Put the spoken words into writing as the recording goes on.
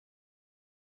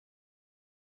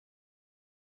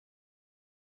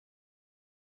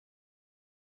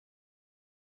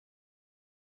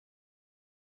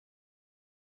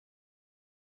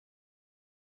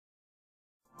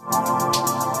The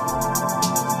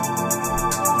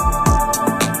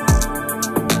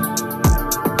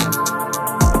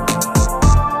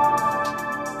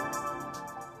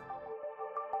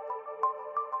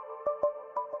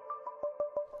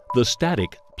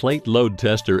static plate load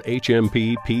tester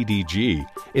H.m.p PDG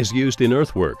is used in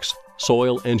earthworks,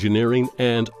 soil engineering,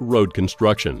 and road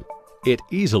construction. It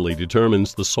easily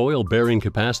determines the soil bearing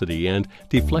capacity and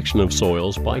deflection of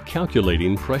soils by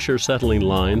calculating pressure settling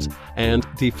lines and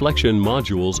deflection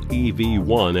modules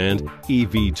EV1 and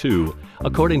EV2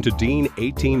 according to DIN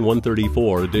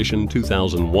 18134 edition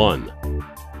 2001.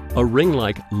 A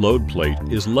ring-like load plate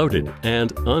is loaded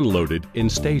and unloaded in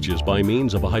stages by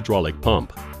means of a hydraulic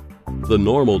pump. The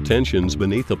normal tensions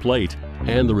beneath the plate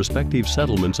and the respective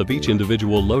settlements of each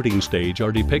individual loading stage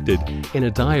are depicted in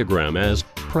a diagram as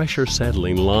pressure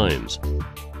settling lines.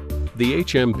 The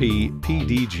H.m.p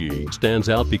PDG stands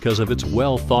out because of its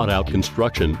well thought-out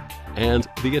construction and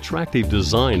the attractive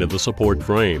design of the support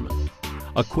frame.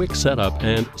 A quick setup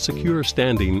and secure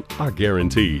standing are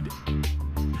guaranteed.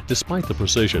 Despite the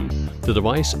precision, the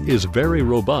device is very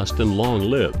robust and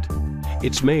long-lived.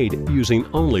 It's made using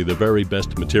only the very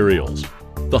best materials.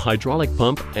 The hydraulic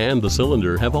pump and the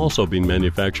cylinder have also been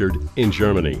manufactured in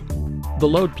Germany. The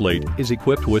load plate is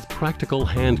equipped with practical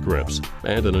hand grips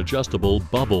and an adjustable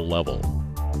bubble level.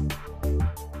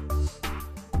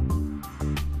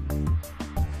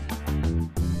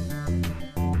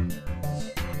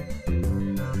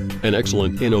 An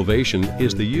excellent innovation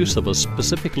is the use of a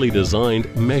specifically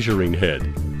designed measuring head,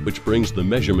 which brings the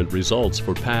measurement results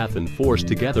for path and force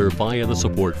together via the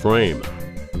support frame.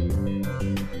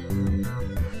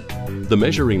 The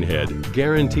measuring head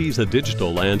guarantees a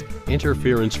digital and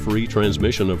interference-free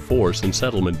transmission of force and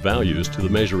settlement values to the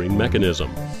measuring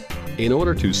mechanism. In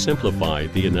order to simplify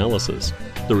the analysis,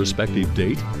 the respective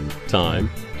date, time,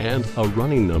 and a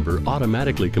running number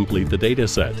automatically complete the data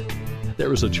set.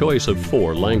 There is a choice of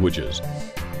 4 languages.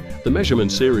 The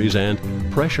measurement series and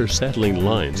pressure settling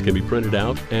lines can be printed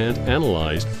out and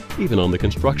analyzed even on the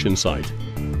construction site.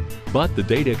 But the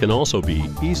data can also be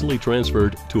easily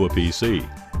transferred to a PC.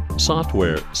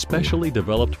 Software specially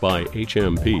developed by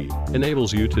H.m.p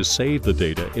enables you to save the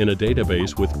data in a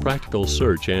database with practical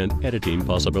search and editing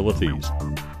possibilities.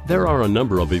 There are a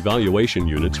number of evaluation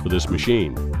units for this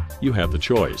machine. You have the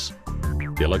choice.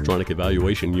 The electronic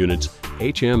evaluation units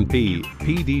H.m.p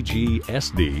PDG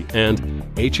SD and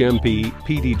H.m.p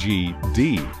PDG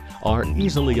D are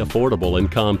easily affordable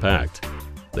and compact.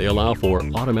 They allow for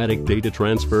automatic data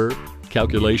transfer,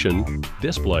 calculation,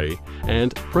 display,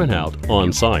 and printout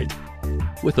on site.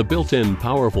 With a built-in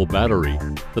powerful battery,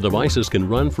 the devices can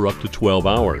run for up to 12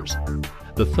 hours.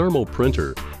 The thermal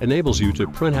printer enables you to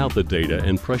print out the data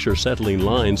and pressure settling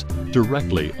lines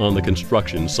directly on the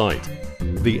construction site.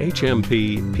 The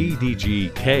H.m.p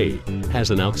PDG-K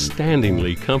has an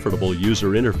outstandingly comfortable user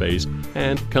interface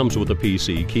and comes with a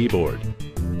PC keyboard.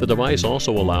 The device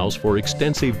also allows for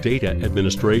extensive data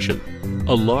administration.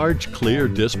 A large clear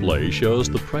display shows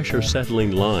the pressure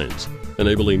settling lines,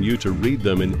 enabling you to read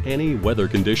them in any weather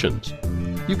conditions.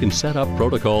 You can set up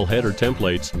protocol header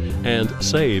templates and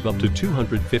save up to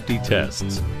 250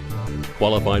 tests.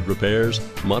 Qualified repairs,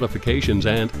 modifications,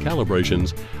 and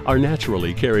calibrations are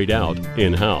naturally carried out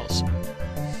in-house.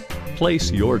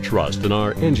 Place your trust in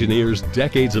our engineers'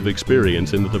 decades of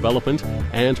experience in the development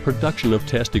and production of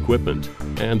test equipment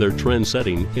and their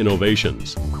trend-setting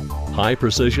innovations. High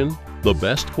precision, the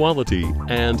best quality,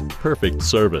 and perfect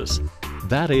service.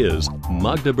 That is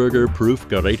Magdeburger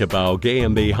Prüfgerätebau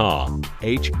GmbH,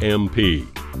 H.m.p,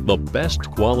 the best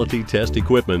quality test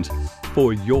equipment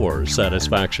for your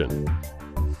satisfaction.